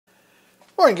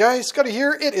Morning guys, Scotty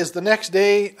here. It is the next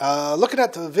day. Looking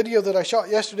at the video that I shot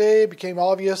yesterday, it became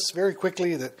obvious very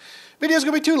quickly that video is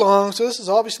going to be too long, so this is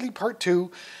obviously part 2.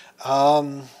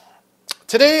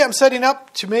 Today I'm setting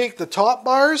up to make the top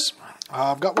bars.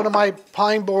 I've got one of my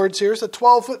pine boards here. It's a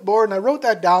 12-foot board, and I wrote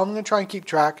that down. I'm going to try and keep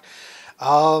track.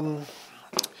 I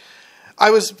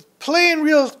was playing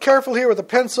real careful here with a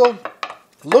pencil.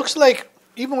 Looks like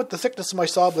even with the thickness of my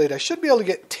saw blade, I should be able to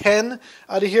get 10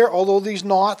 out of here, although these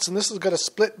knots, and this has got a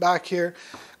split back here,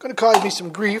 going to cause me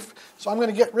some grief. So I'm going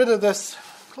to get rid of this.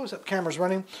 Close-up camera's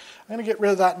running. I'm going to get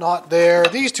rid of that knot there.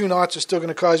 These two knots are still going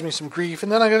to cause me some grief,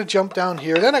 and then I'm going to jump down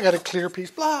here. Then I got a clear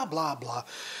piece, blah, blah, blah.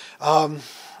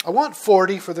 I want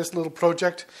 40 for this little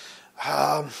project.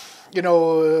 You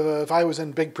know, if I was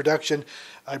in big production,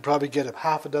 I'd probably get a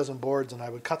half a dozen boards, and I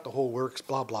would cut the whole works,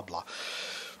 blah, blah, blah.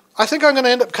 I think I'm going to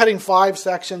end up cutting 5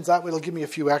 sections. That way it'll give me a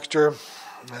few extra,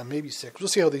 maybe 6. We'll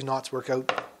see how these knots work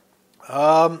out.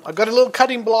 I've got a little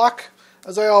cutting block,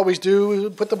 as I always do.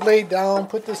 Put the blade down,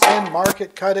 put this in, mark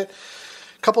it, cut it.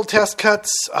 A couple test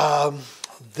cuts.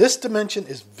 This dimension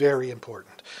is very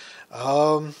important.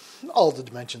 All the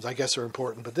dimensions, I guess, are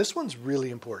important, but this one's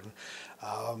really important.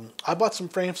 I bought some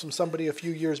frames from somebody a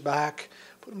few years back,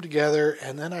 put them together,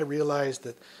 and then I realized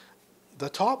that the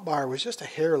top bar was just a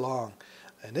hair long.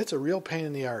 And it's a real pain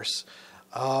in the arse.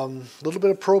 A little bit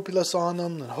of propolis on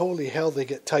them, and holy hell, they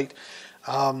get tight.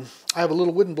 I have a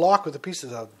little wooden block with a piece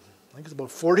of, I think it's about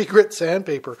 40 grit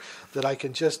sandpaper that I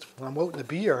can just, when I'm out in the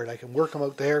bee yard, I can work them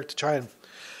out there to try and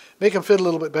make them fit a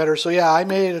little bit better. So yeah, I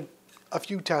made a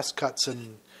few test cuts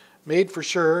and made for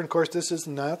sure. And of course, this is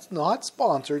not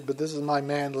sponsored, but this is my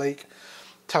Man Lake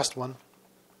test one.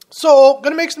 So,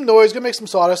 going to make some noise, going to make some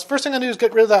sawdust. First thing I'm going to do is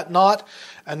get rid of that knot,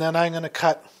 and then I'm going to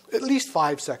cut at least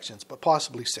 5 sections, but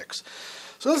possibly 6.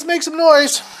 So let's make some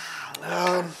noise.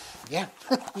 Yeah,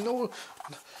 no,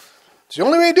 it's the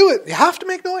only way to do it. You have to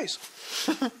make noise.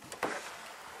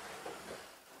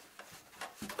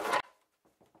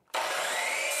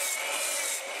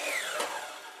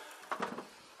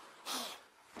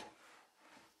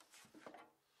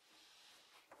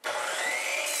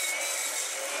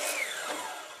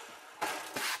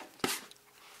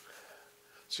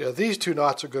 So yeah, these 2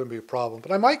 knots are going to be a problem.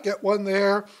 But I might get 1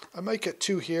 there. I might get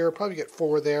 2 here. Probably get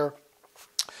 4 there.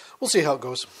 We'll see how it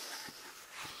goes.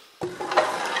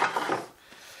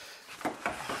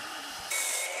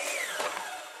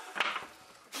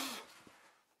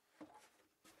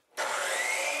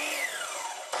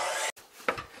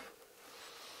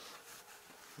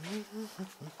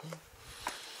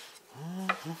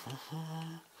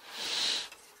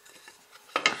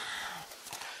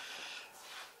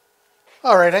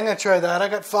 Alright, I'm going to try that. I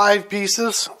got 5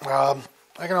 pieces. I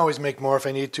can always make more if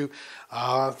I need to.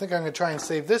 I think I'm going to try and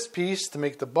save this piece to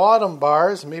make the bottom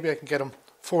bars. Maybe I can get them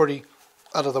 40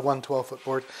 out of the 1 12-foot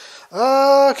board.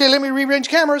 Okay, let me rearrange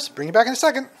cameras. Bring you back in a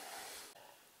second.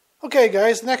 Okay,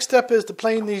 guys, next step is to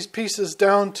plane these pieces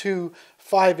down to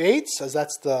 5/8, as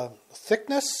that's the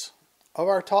thickness of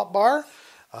our top bar.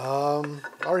 I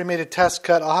already made a test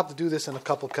cut. I'll have to do this in a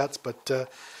couple cuts, but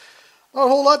not a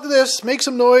whole lot to this. Make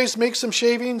some noise, make some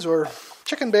shavings or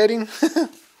chicken bedding.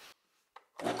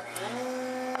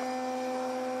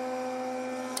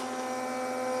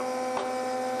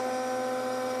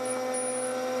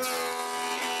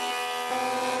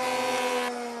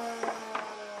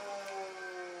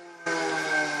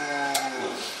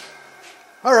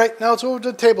 Alright, now it's over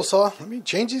to the table saw. Let me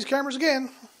change these cameras again.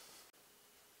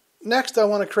 Next, I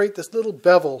want to create this little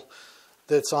bevel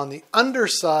that's on the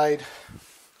underside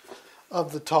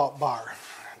of the top bar.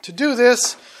 To do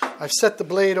this, I've set the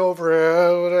blade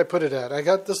over, what did I put it at? I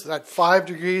got this at 5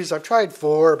 degrees. I've tried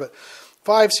 4, but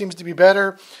 5 seems to be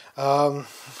better. And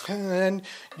then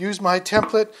use my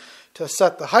template to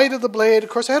set the height of the blade. Of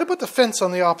course, I had to put the fence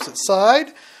on the opposite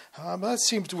side, but that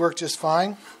seems to work just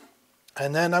fine.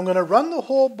 And then I'm going to run the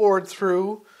whole board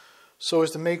through so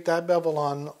as to make that bevel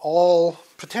on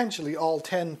potentially all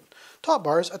 10 top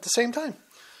bars at the same time.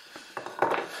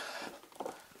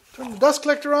 Turn the dust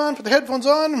collector on, put the headphones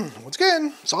on. Once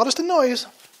again, sawdust and noise.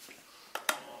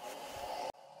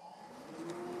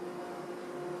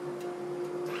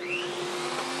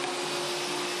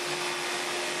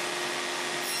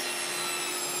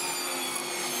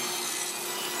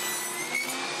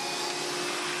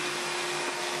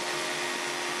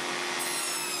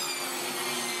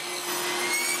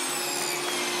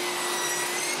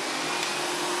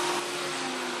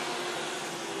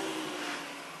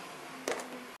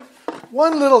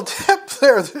 One little tip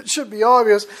there that should be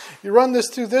obvious. You run this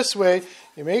through this way.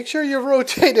 You make sure you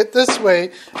rotate it this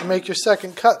way and make your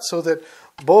second cut so that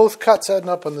both cuts ending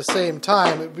up on the same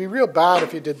time. It would be real bad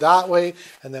if you did that way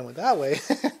and then went that way.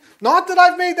 Not that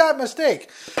I've made that mistake.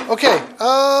 Okay,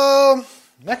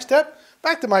 next step,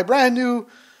 back to my brand new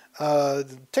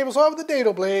table saw with the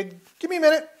dado blade. Give me a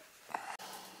minute.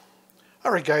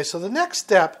 All right, guys, so the next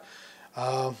step,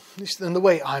 at least in the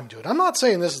way I'm doing it. I'm not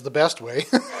saying this is the best way.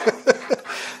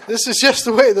 This is just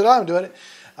the way that I'm doing it.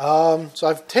 So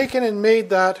I've taken and made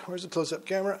that, where's the close-up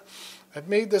camera? I've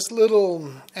made this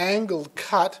little angled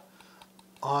cut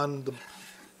on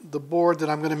the board that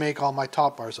I'm going to make all my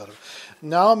top bars out of.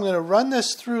 Now I'm going to run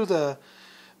this through the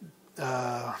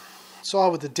saw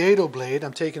with the dado blade.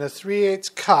 I'm taking a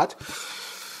 3/8 cut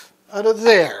out of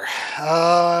there.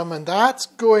 And that's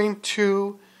going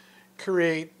to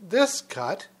create this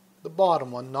cut, the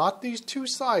bottom one, not these two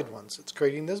side ones. It's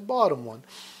creating this bottom one.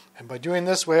 And by doing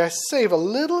this way, I save a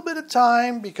little bit of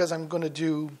time because I'm going to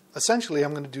do, essentially,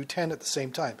 I'm going to do 10 at the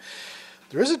same time.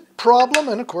 There is a problem,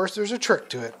 and of course, there's a trick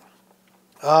to it.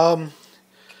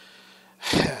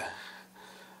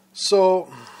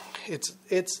 So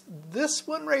it's this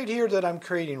one right here that I'm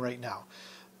creating right now.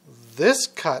 This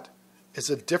cut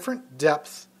is a different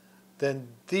depth than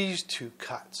these two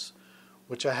cuts,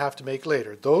 which I have to make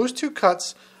later. Those two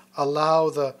cuts allow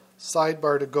the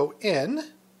sidebar to go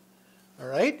in. All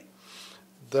right.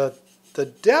 The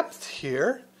depth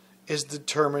here is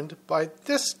determined by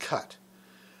this cut,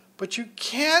 but you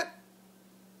can't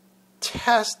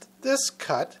test this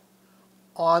cut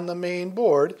on the main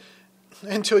board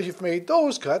until you've made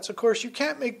those cuts. Of course, you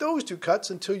can't make those two cuts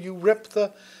until you rip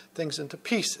the things into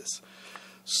pieces.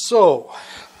 So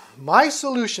my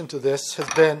solution to this has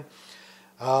been,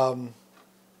 I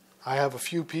have a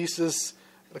few pieces,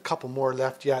 a couple more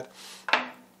left yet,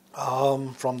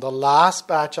 from the last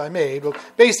batch I made. Well,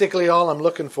 basically all I'm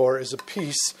looking for is a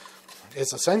piece,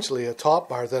 it's essentially a top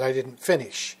bar that I didn't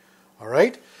finish. All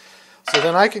right? So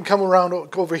then I can come around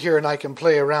over here and I can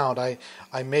play around. I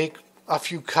make a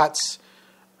few cuts.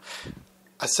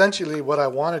 Essentially what I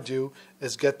want to do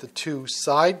is get the two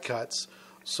side cuts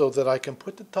so that I can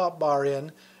put the top bar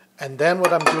in, and then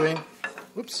what I'm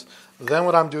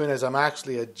doing, is I'm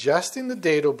actually adjusting the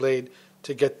dado blade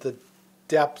to get the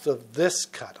depth of this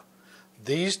cut.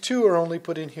 These two are only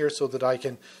put in here so that I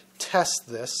can test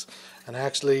this, and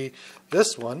actually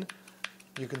this one,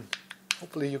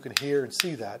 hopefully you can hear and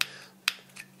see that.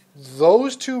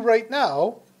 Those two right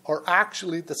now are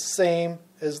actually the same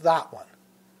as that one,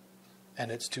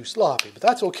 and it's too sloppy, but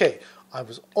that's okay. I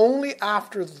was only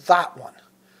after that one,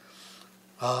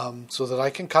 so that I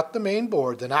can cut the main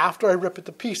board. Then after I rip it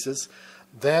to pieces,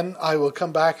 then I will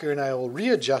come back here and I will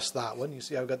readjust that one. You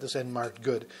see I've got this end marked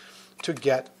good to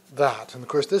get that. And of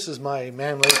course this is my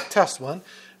Manley test one,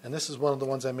 and this is one of the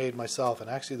ones I made myself.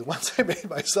 And actually the ones I made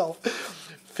myself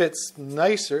fits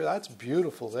nicer. That's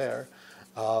beautiful there.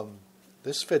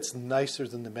 This fits nicer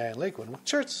than the Man Lake one,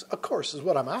 which of course is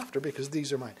what I'm after because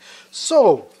these are mine.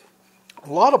 So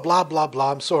a lot of blah blah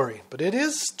blah, I'm sorry, but it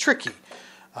is tricky.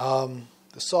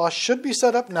 The saw should be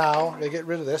set up now. I'm going to get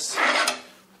rid of this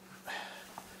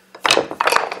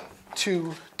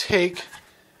to take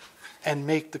and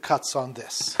make the cuts on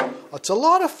this. It's a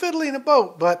lot of fiddling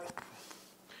about, but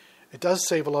it does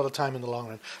save a lot of time in the long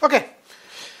run. Okay,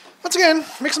 once again,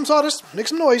 make some sawdust, make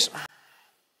some noise.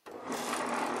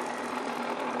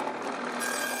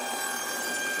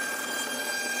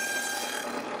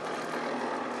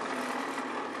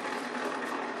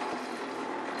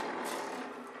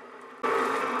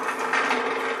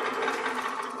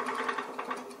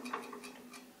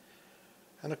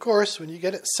 And of course, when you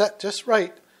get it set just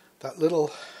right, that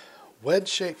little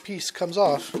wedge-shaped piece comes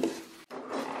off.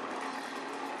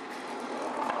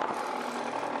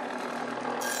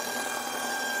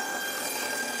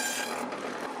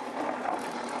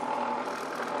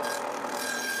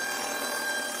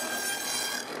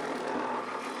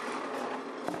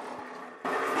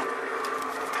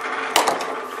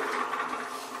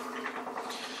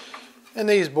 And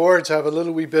these boards have a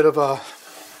little wee bit of a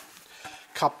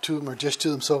cup to them or dish to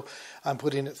them, so I'm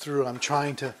putting it through. I'm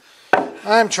trying to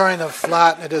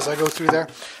flatten it as I go through there.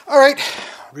 All right,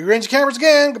 rearrange the cameras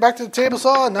again, go back to the table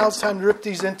saw, and now it's time to rip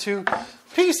these into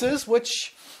pieces,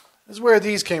 which is where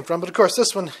these came from. But of course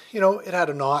this one, it had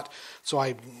a knot, so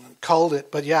I culled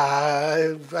it. But yeah,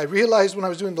 I realized when I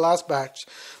was doing the last batch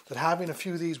that having a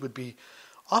few of these would be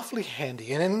awfully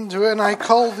handy. And I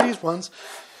culled these ones,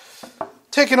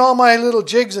 taking all my little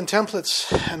jigs and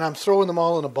templates, and I'm throwing them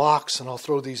all in a box, and I'll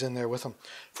throw these in there with them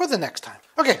for the next time.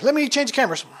 Okay, let me change the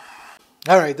cameras.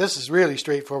 All right, this is really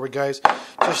straightforward, guys.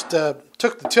 Just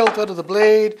took the tilt out of the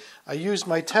blade. I used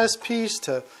my test piece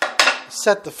to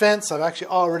set the fence. I've actually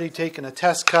already taken a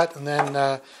test cut, and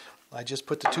then I just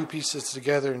put the two pieces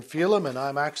together and feel them, and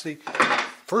I'm actually,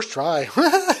 first try.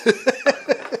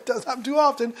 It doesn't happen too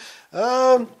often.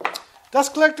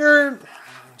 Dust collector,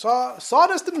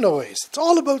 sawdust and noise. It's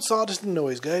all about sawdust and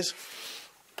noise, guys.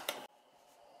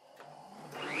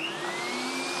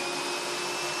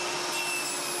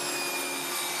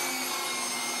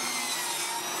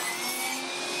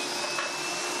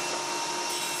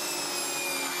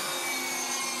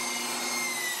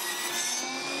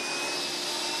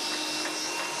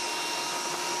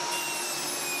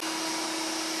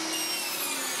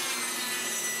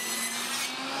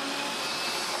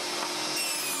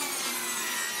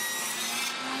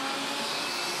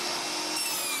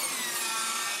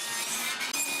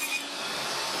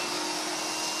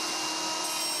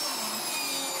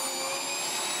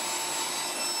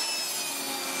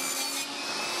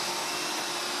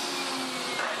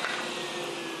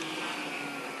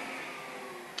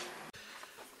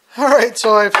 All right,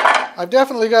 so I've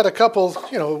definitely got a couple,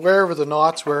 wherever the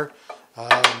knots were.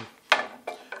 I'm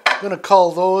going to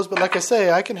cull those, but like I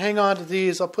say, I can hang on to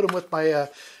these. I'll put them with my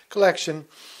collection.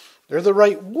 They're the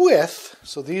right width,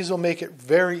 so these will make it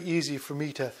very easy for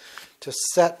me to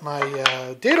set my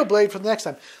dado blade for the next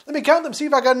time. Let me count them, see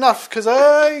if I got enough, because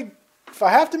if I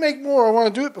have to make more, I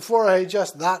want to do it before I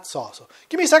adjust that saw. So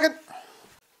give me a second.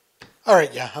 All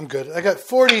right, yeah, I'm good. I got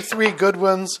 43 good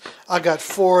ones. I got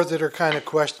 4 that are kind of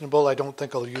questionable. I don't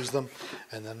think I'll use them.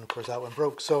 And then, of course, that one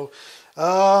broke. So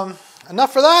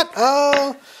enough for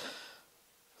that.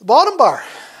 Bottom bar.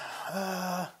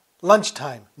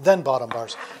 Lunchtime, then bottom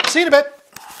bars. See you in a bit.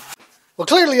 Well,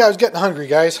 clearly I was getting hungry,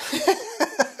 guys.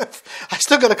 I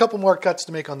still got a couple more cuts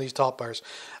to make on these top bars.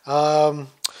 So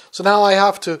now I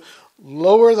have to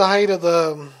lower the height of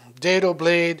the dado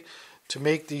blade to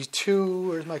make these two,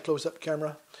 where's my close-up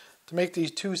camera? To make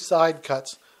these 2 side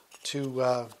cuts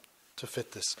to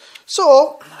fit this.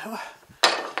 So,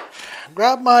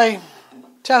 grab my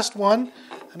test one,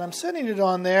 and I'm setting it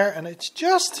on there, and it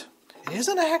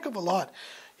isn't a heck of a lot.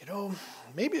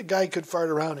 Maybe a guy could fart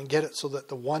around and get it so that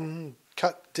the one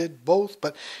cut did both,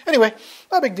 but anyway,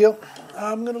 not a big deal.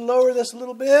 I'm going to lower this a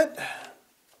little bit.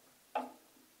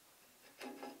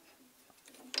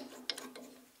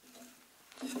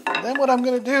 And then what I'm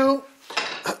going to do,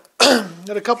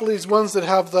 got a couple of these ones that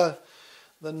have the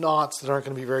knots that aren't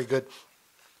going to be very good.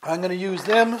 I'm going to use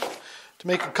them to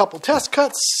make a couple test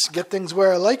cuts, get things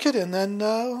where I like it, and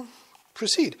then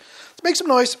proceed. Let's make some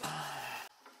noise.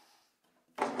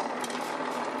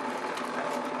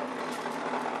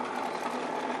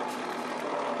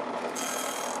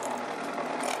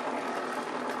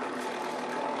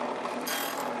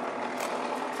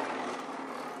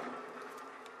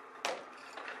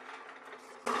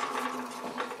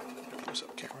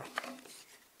 Close-up camera.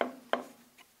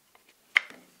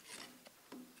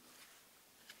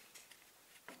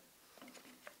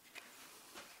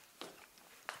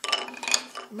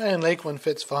 Man, Lake one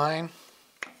fits fine.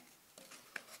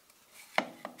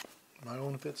 My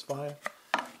own fits fine.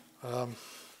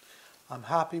 I'm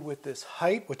happy with this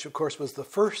height, which of course was the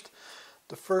first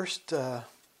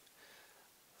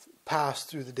pass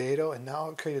through the dado, and now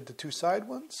I've created the 2 side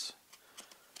ones.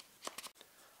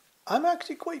 I'm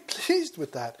actually quite pleased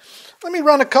with that. Let me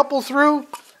run a couple through,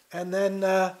 and then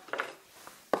I'll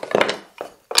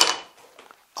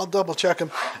double check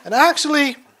them. And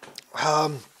actually,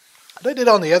 what I did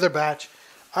on the other batch,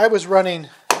 I was running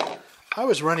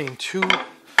 2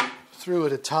 through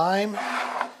at a time.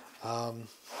 Yeah,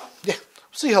 we'll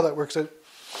see how that works out.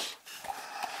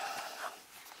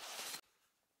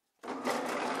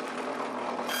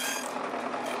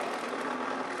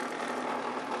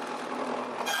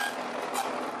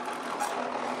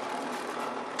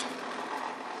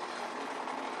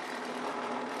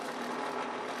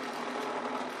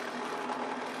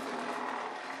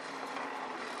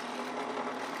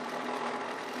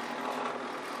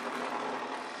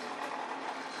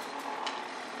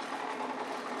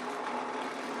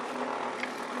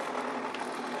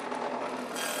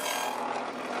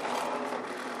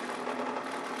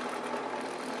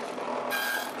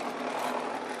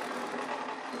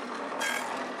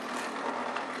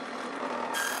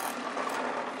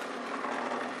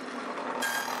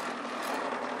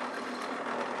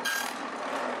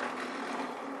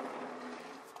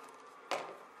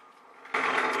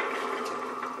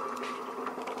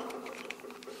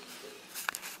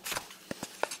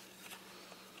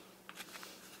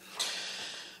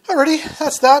 Alrighty,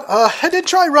 that's that. I did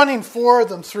try running 4 of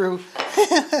them through.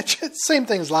 Same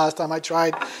thing as last time I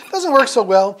tried. Doesn't work so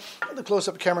well. Got the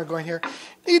close-up camera going here.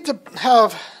 Need to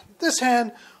have this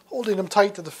hand holding them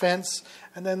tight to the fence,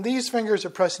 and then these fingers are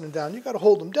pressing them down. You got to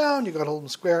hold them down. You got to hold them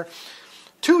square.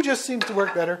 2 just seems to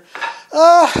work better.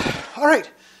 All right,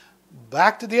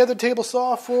 back to the other table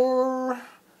saw for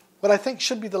what I think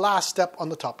should be the last step on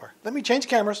the top bar. Let me change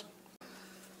cameras.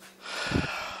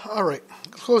 All right,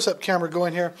 close-up camera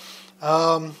going here.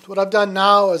 What I've done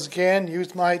now is, again,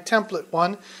 use my template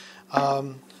one.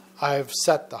 I've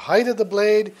set the height of the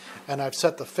blade, and I've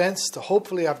set the fence to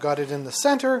hopefully I've got it in the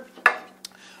center.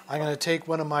 I'm going to take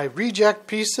one of my reject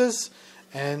pieces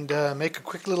and make a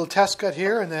quick little test cut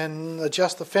here, and then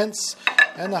adjust the fence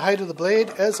and the height of the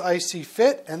blade as I see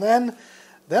fit. And then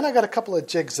I got a couple of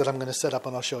jigs that I'm going to set up,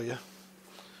 and I'll show you.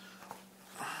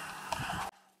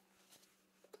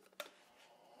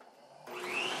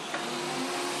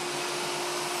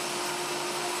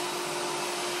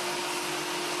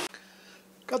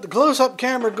 Got the close-up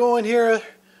camera going here.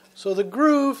 So the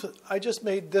groove, I just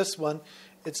made this one.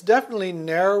 It's definitely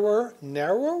narrower,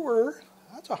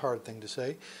 that's a hard thing to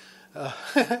say,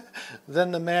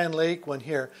 than the Man Lake one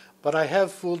here. But I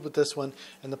have fooled with this one.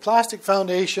 And the plastic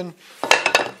foundation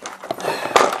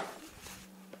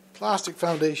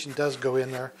does go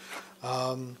in there.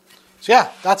 So yeah,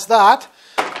 that's that.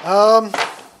 I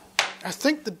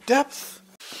think the depth...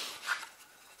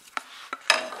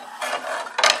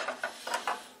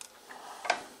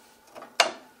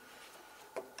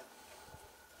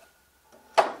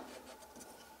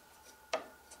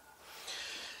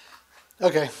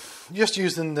 Okay, just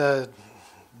using the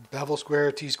bevel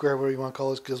square, T-square, whatever you want to call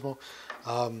this gizmo.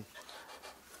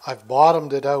 I've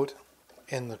bottomed it out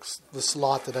in the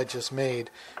slot that I just made.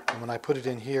 And when I put it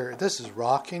in here, this is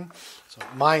rocking. So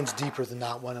mine's deeper than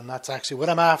that one, and that's actually what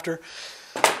I'm after.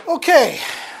 Okay,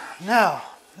 now,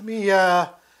 let me...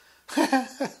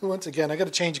 once again, I got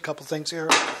to change a couple things here.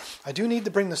 I do need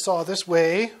to bring the saw this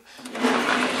way.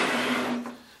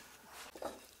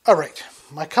 All right.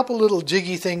 My couple little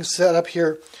jiggy things set up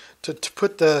here to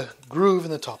put the groove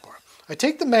in the top bar. I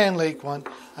take the Man Lake one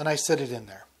and I set it in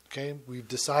there. Okay, we've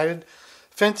decided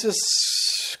fence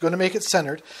is going to make it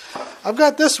centered. I've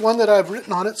got this one that I've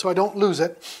written on it so I don't lose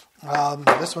it.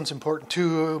 This one's important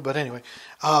too, but anyway.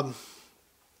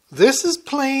 This is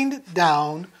planed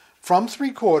down from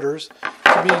 3/4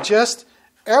 to be just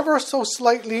ever so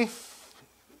slightly,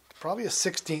 probably a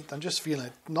 1/16. I'm just feeling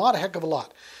it. Not a heck of a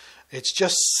lot. It's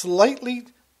just slightly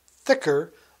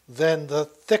thicker than the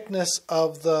thickness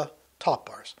of the top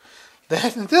bars.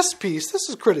 Then this piece, this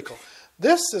is critical.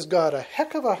 This has got a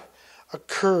heck of a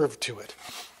curve to it.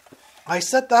 I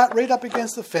set that right up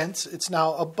against the fence. It's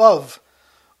now above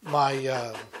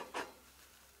my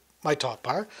my top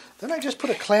bar. Then I just put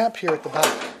a clamp here at the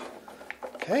back.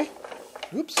 Okay.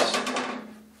 Oops.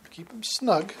 Keep them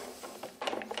snug.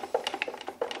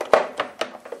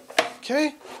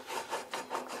 Okay.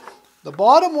 The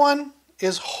bottom one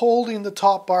is holding the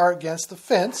top bar against the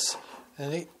fence,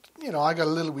 and I got a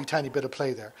little wee tiny bit of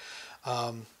play there.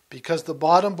 Because the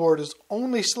bottom board is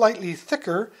only slightly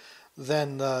thicker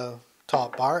than the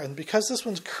top bar, and because this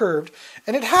one's curved,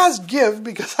 and it has give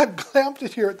because I've clamped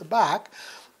it here at the back,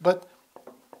 but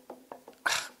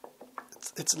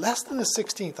it's less than a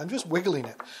 1/16. I'm just wiggling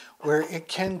it, where it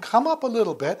can come up a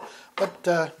little bit, but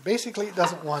basically it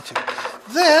doesn't want to.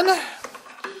 Then...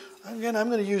 Again, I'm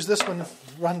going to use this one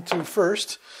run through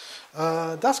first.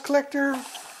 Dust collector,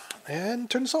 and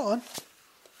turn this on.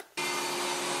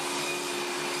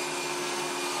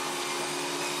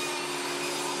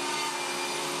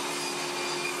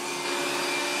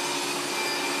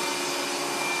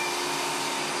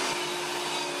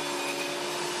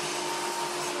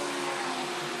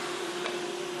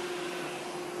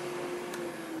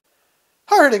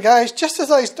 Alrighty guys, just as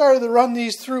I started to run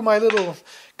these through my little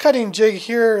cutting jig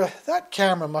here, that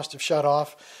camera must have shut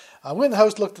off. I went in the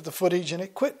house, looked at the footage, and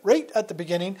it quit right at the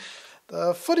beginning.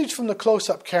 The footage from the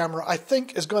close-up camera, I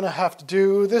think, is going to have to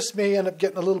do. This may end up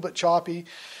getting a little bit choppy.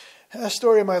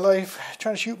 Story of my life,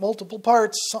 trying to shoot multiple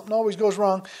parts, something always goes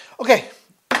wrong. Okay,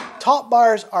 top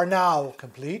bars are now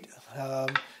complete,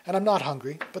 and I'm not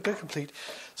hungry, but they're complete.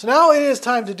 So now it is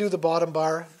time to do the bottom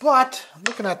bar, but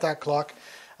looking at that clock,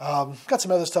 got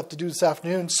some other stuff to do this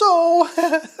afternoon, so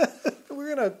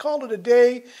we're going to call it a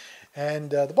day. And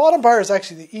the bottom bar is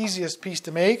actually the easiest piece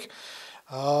to make.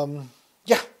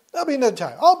 Yeah, that'll be another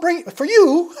time. I'll bring it for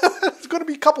you. It's going to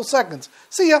be a couple seconds.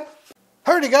 See ya.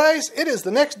 Alrighty guys, it is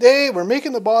the next day. We're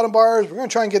making the bottom bars. We're going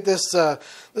to try and get this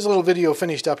this little video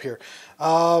finished up here.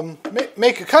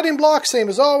 Make a cutting block, same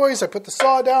as always. I put the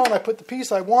saw down. I put the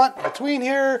piece I want between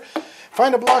here.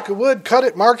 Find a block of wood, cut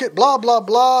it, mark it, blah, blah,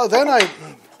 blah. Then I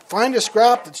find a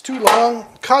scrap that's too long,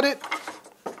 cut it.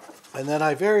 And then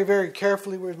I very, very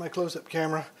carefully, where's my close-up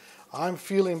camera? I'm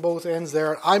feeling both ends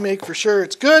there. I make for sure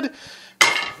it's good.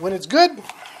 When it's good,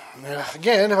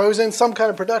 Again, if I was in some kind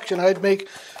of production, I'd make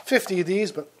 50 of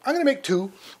these, but I'm going to make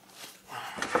 2.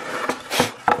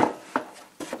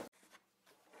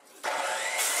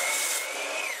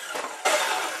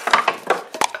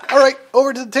 Alright,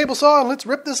 over to the table saw and let's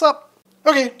rip this up.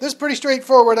 Okay, this is pretty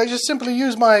straightforward. I just simply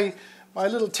use my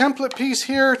little template piece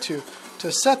here to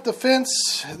set the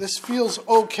fence. This feels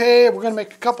okay. We're going to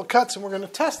make a couple cuts and we're going to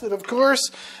test it, of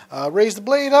course. Raise the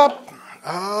blade up.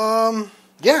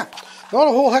 Yeah, not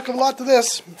a whole heck of a lot to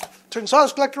this. Turn the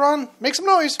sawdust collector on, make some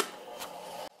noise.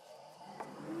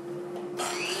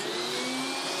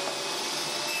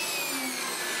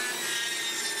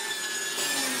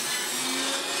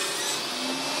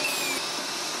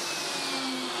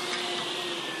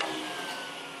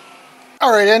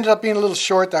 Alright, it ended up being a little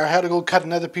short there. I had to go cut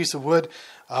another piece of wood.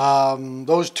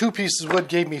 Those 2 pieces of wood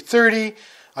gave me 30.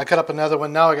 I cut up another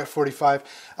one. Now I got 45.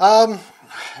 I'm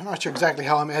not sure exactly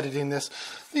how I'm editing this.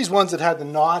 These ones that had the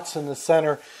knots in the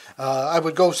center, I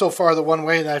would go so far the one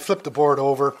way and I'd flip the board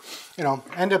over. You know,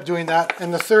 end up doing that.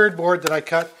 And the third board that I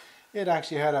cut, it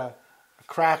actually had a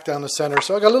crack down the center.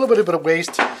 So I got a little bit of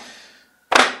waste.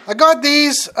 I got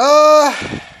these.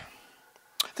 I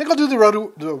think I'll do the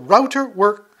router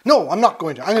work. No, I'm not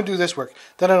going to. I'm going to do this work.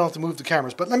 Then I don't have to move the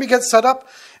cameras. But let me get set up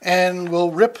and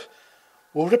we'll rip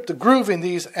the groove in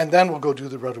these and then we'll go do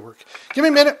the router work. Give me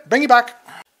a minute. Bring you back.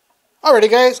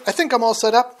 Alrighty guys, I think I'm all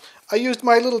set up. I used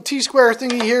my little T-square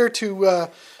thingy here to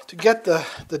get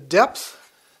the depth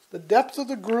of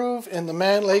the groove in the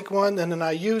Man Lake one, and then I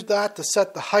used that to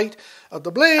set the height of the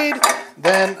blade.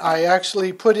 Then I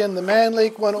actually put in the Man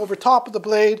Lake one over top of the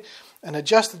blade and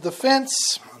adjusted the fence.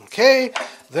 Okay,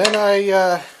 then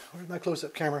where's my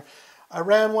close-up camera? I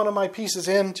ran one of my pieces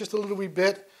in just a little wee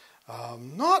bit.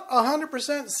 Not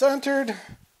 100% centered.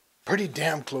 Pretty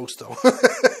damn close though.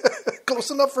 Close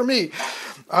enough for me.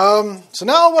 So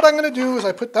now what I'm going to do is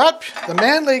I put the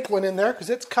Man Lake one in there because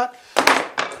it's cut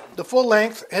the full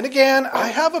length. And again, I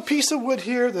have a piece of wood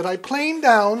here that I planed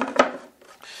down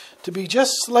to be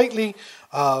just slightly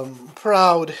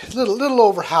proud, little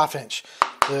over 1/2 inch.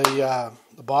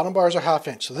 The bottom bars are 1/2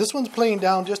 inch. So this one's planed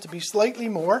down just to be slightly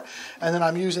more. And then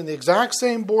I'm using the exact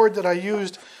same board that I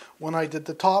used when I did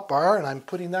the top bar, and I'm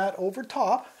putting that over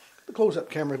top. The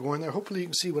close-up camera going there. Hopefully you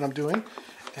can see what I'm doing.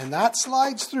 And that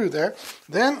slides through there.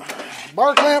 Then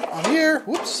bar clamp on here.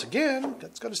 Whoops, again,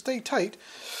 that's got to stay tight.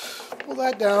 Pull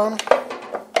that down.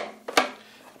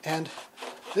 And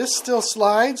this still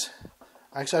slides.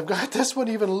 Actually, I've got this one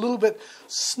even a little bit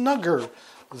snugger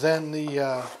than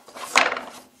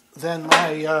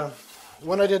my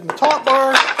when I did in the top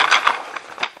bar.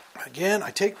 Again,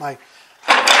 I take my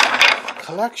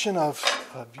collection of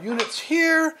units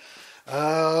here.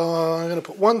 I'm going to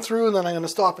put one through and then I'm going to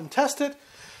stop and test it.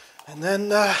 And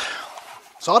then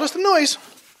sawdust and noise.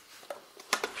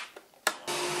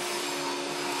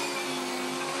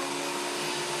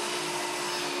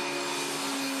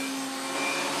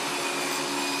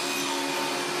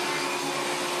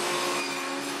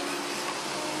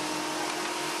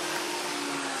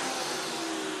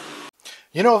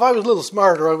 You know, if I was a little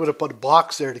smarter, I would have put a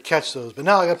box there to catch those. But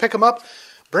now I got to pick them up,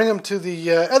 bring them to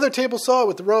the other table saw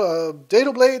with the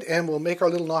dado blade, and we'll make our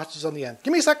little notches on the end.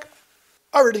 Give me a sec.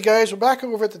 Alrighty guys, we're back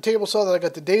over at the table saw that I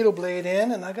got the dado blade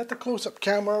in, and I got the close-up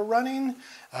camera running.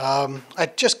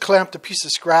 I just clamped a piece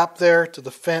of scrap there to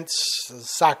the fence, the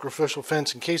sacrificial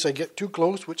fence, in case I get too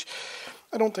close, which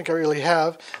I don't think I really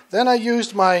have. Then I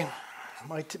used my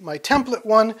template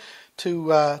one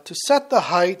to set the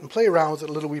height and play around with it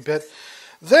a little wee bit.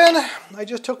 Then I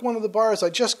just took one of the bars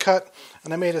I just cut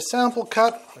and I made a sample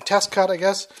cut, a test cut I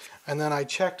guess, and then I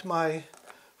checked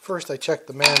first I checked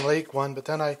the Man Lake one, but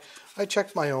then I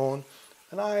checked my own,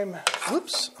 and I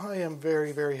am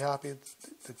very, very happy.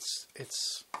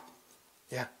 It's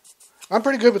yeah, I'm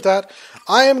pretty good with that.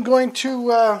 I am going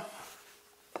to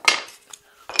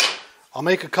I'll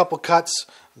make a couple cuts,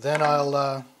 then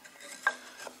I'll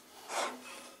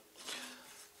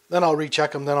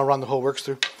recheck them, then I'll run the whole works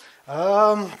through.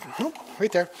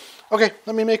 Right there. Okay,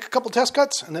 let me make a couple test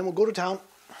cuts and then we'll go to town.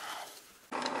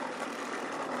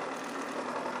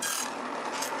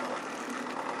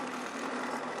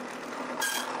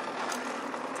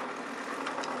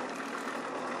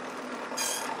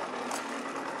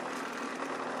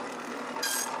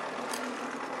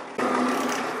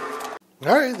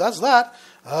 Alright, that's that.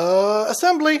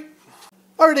 Assembly.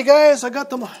 Alrighty guys, I got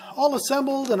them all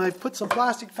assembled and I put some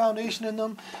plastic foundation in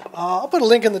them. I'll put a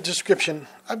link in the description.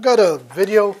 I've got a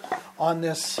video on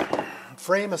this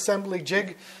frame assembly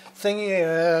jig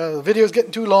thingy. The video's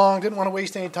getting too long, didn't want to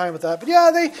waste any time with that. But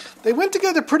yeah, they went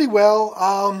together pretty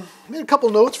well. Made a couple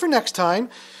notes for next time.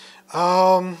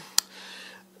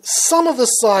 Some of the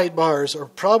sidebars are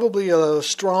probably a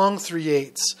strong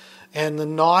 3/8, and the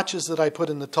notches that I put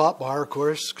in the top bar, of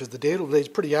course, because the dado blade is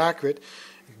pretty accurate,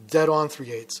 dead on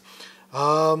 3/8.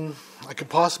 I could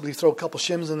possibly throw a couple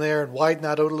shims in there and widen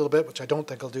that out a little bit, which I don't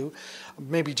think I'll do.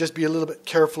 Maybe just be a little bit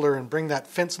carefuler and bring that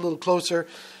fence a little closer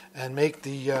and make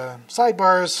the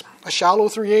sidebars a shallow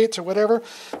 3/8 or whatever.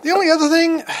 The only other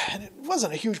thing, and it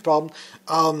wasn't a huge problem,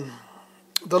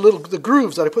 the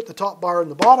grooves that I put in the top bar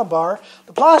and the bottom bar,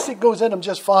 the plastic goes in them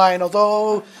just fine,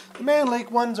 although the Man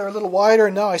Lake ones are a little wider,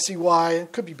 and now I see why.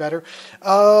 It could be better.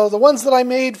 The ones that I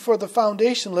made for the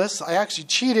foundationless, I actually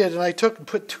cheated, and I took and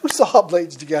put 2 saw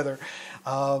blades together.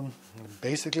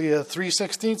 Basically a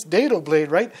 3/16 dado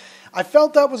blade, right? I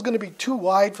felt that was going to be too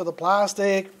wide for the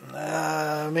plastic.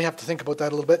 I may have to think about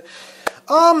that a little bit.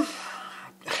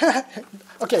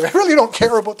 Okay, I really don't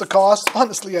care about the cost.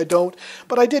 Honestly, I don't.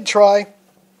 But I did try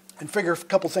and figure a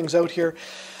couple things out here.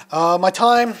 My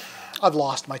time, I've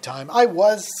lost my time. I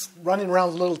was running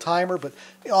around with a little timer, but to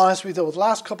be honest with you, the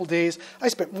last couple days, I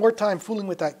spent more time fooling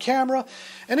with that camera.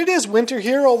 And it is winter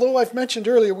here, although I've mentioned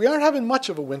earlier, we aren't having much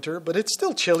of a winter, but it's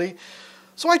still chilly.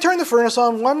 So I turn the furnace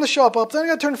on, warm the shop up, then I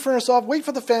got to turn the furnace off, wait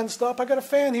for the fan to stop. I got a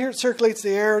fan here, it circulates the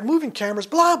air, moving cameras,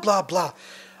 blah, blah, blah.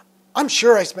 I'm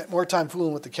sure I spent more time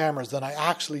fooling with the cameras than I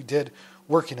actually did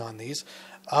working on these.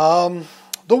 The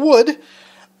wood,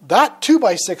 that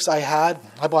 2x6 I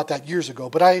bought that years ago,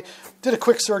 but I did a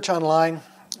quick search online.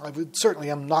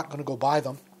 I'm not going to go buy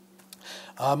them.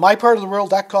 My part of the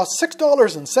world, that cost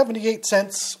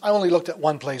 $6.78. I only looked at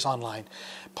one place online.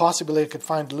 Possibly I could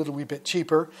find a little wee bit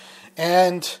cheaper.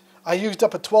 And I used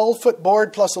up a 12-foot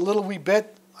board plus a little wee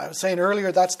bit. I was saying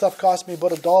earlier that stuff cost me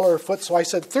about $1 a foot, so I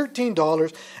said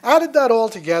 $13. Added that all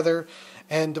together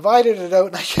and divided it out,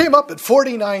 and I came up at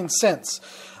 49 cents.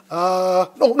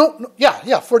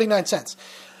 49 cents.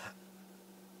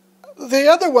 The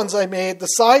other ones I made, the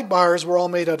sidebars were all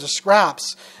made out of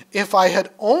scraps. If I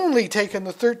had only taken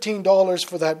the $13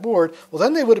 for that board, well,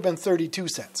 then they would have been 32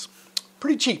 cents.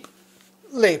 Pretty cheap.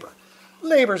 Labor.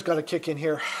 Labor's got to kick in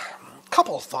here.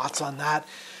 Couple of thoughts on that.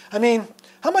 I mean,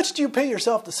 how much do you pay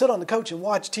yourself to sit on the couch and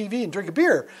watch TV and drink a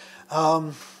beer?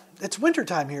 It's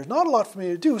wintertime here. Not a lot for me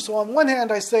to do. So on one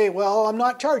hand, I say, well, I'm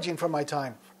not charging for my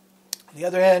time. On the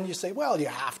other hand, you say, well, you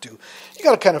have to. You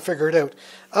got to kind of figure it out.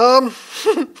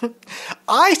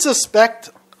 I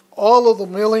suspect all of the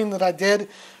milling that I did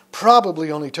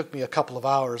probably only took me a couple of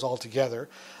hours altogether.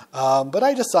 But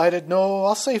I decided, no,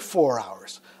 I'll say 4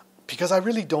 hours because I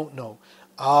really don't know.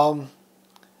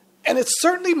 And it's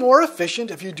certainly more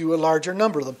efficient if you do a larger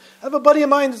number of them. I have a buddy of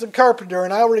mine that's a carpenter,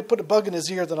 and I already put a bug in his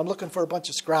ear that I'm looking for a bunch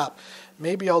of scrap.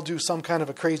 Maybe I'll do some kind of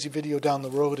a crazy video down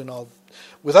the road, and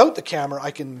without the camera,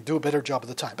 I can do a better job of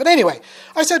the time. But anyway,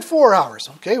 I said 4 hours.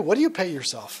 Okay, what do you pay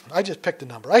yourself? I just picked a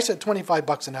number. I said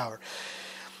 $25 an hour.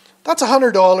 That's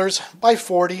 $100 by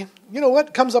 40. You know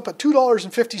what? Comes up at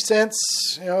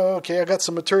 $2.50. Okay, I got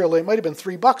some material. It might have been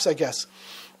 $3, I guess.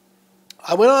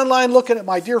 I went online looking at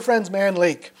my dear friend's Man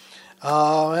Lake.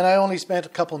 And I only spent a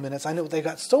couple of minutes. I know they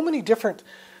got so many different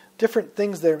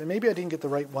things there. Maybe I didn't get the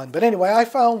right one. But anyway, I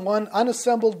found one,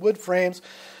 unassembled wood frames,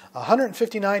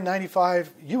 $159.95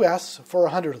 US for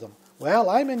 100 of them.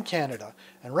 Well, I'm in Canada,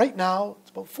 and right now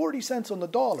it's about 40 cents on the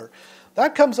dollar.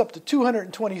 That comes up to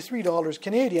 $223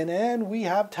 Canadian, and we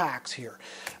have tax here.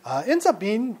 Ends up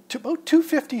being about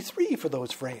 $253 for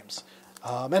those frames.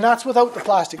 And that's without the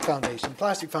plastic foundation.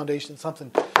 Plastic foundation is something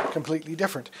completely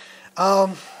different.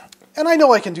 And I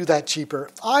know I can do that cheaper.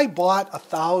 I bought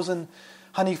 1,000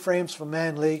 honey frames from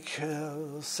Man Lake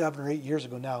 7 or 8 years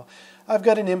ago now. I've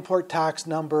got an import tax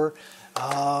number.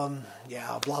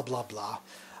 Blah, blah, blah.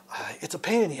 It's a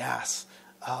pain in the ass.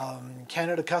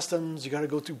 Canada Customs, you got to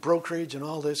go through brokerage and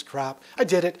all this crap. I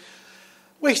did it.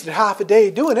 Wasted half a day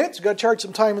doing it. So you got to charge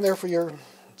some time in there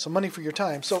some money for your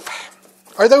time. So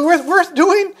are they worth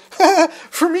doing?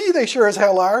 For me, they sure as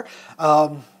hell are.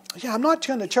 Yeah, I'm not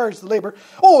going to charge the labor.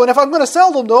 Oh, and if I'm going to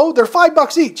sell them, though, they're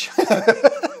 $5 each.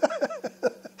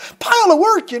 Pile of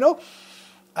work, you know.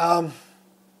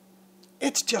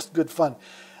 It's just good fun.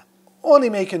 Only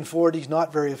making 40s,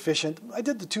 not very efficient. I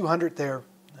did the 200 there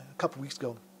a couple weeks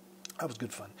ago. That was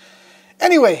good fun.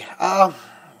 Anyway,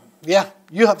 yeah,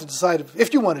 you have to decide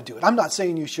if you want to do it. I'm not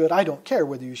saying you should. I don't care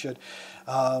whether you should.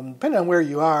 Depending on where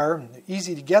you are,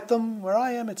 easy to get them. Where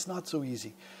I am, it's not so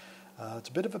easy. It's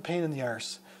a bit of a pain in the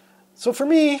arse. So for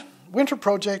me, winter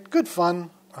project, good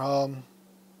fun.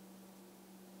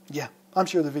 Yeah, I'm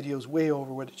sure the video is way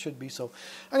over what it should be. So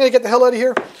I'm going to get the hell out of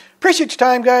here. Appreciate your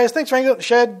time, guys. Thanks for hanging out in the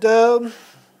shed.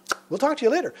 We'll talk to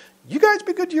you later. You guys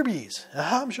be good to your bees.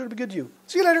 I'm sure to be good to you.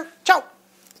 See you later. Ciao.